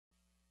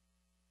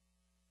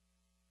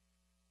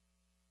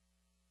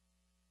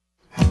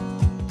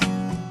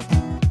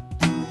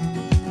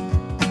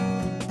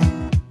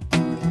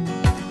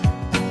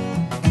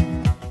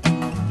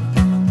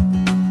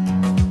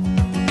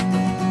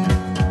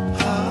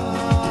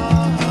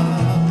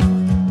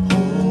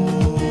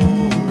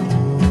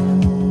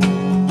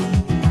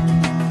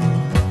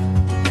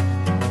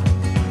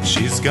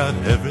got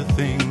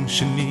everything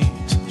she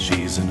needs.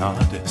 She's an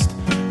artist.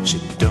 She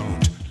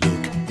don't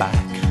look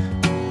back.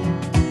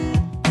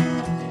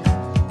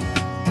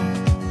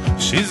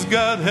 She's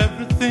got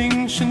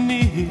everything she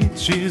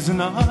needs. She's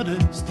an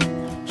artist.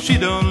 She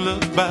don't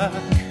look back.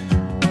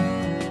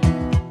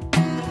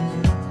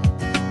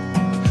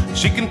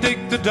 She can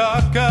take the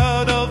dark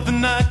out of the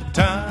night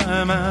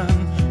time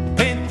and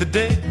paint the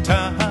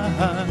daytime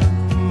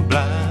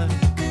black.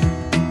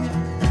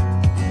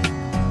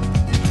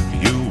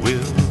 You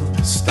will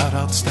start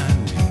out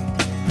standing,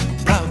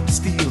 proud to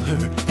steal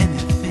her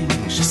anything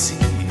she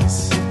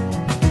sees.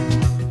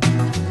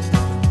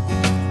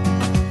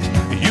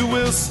 You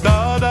will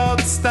start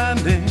out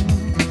standing,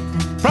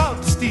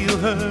 proud to steal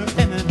her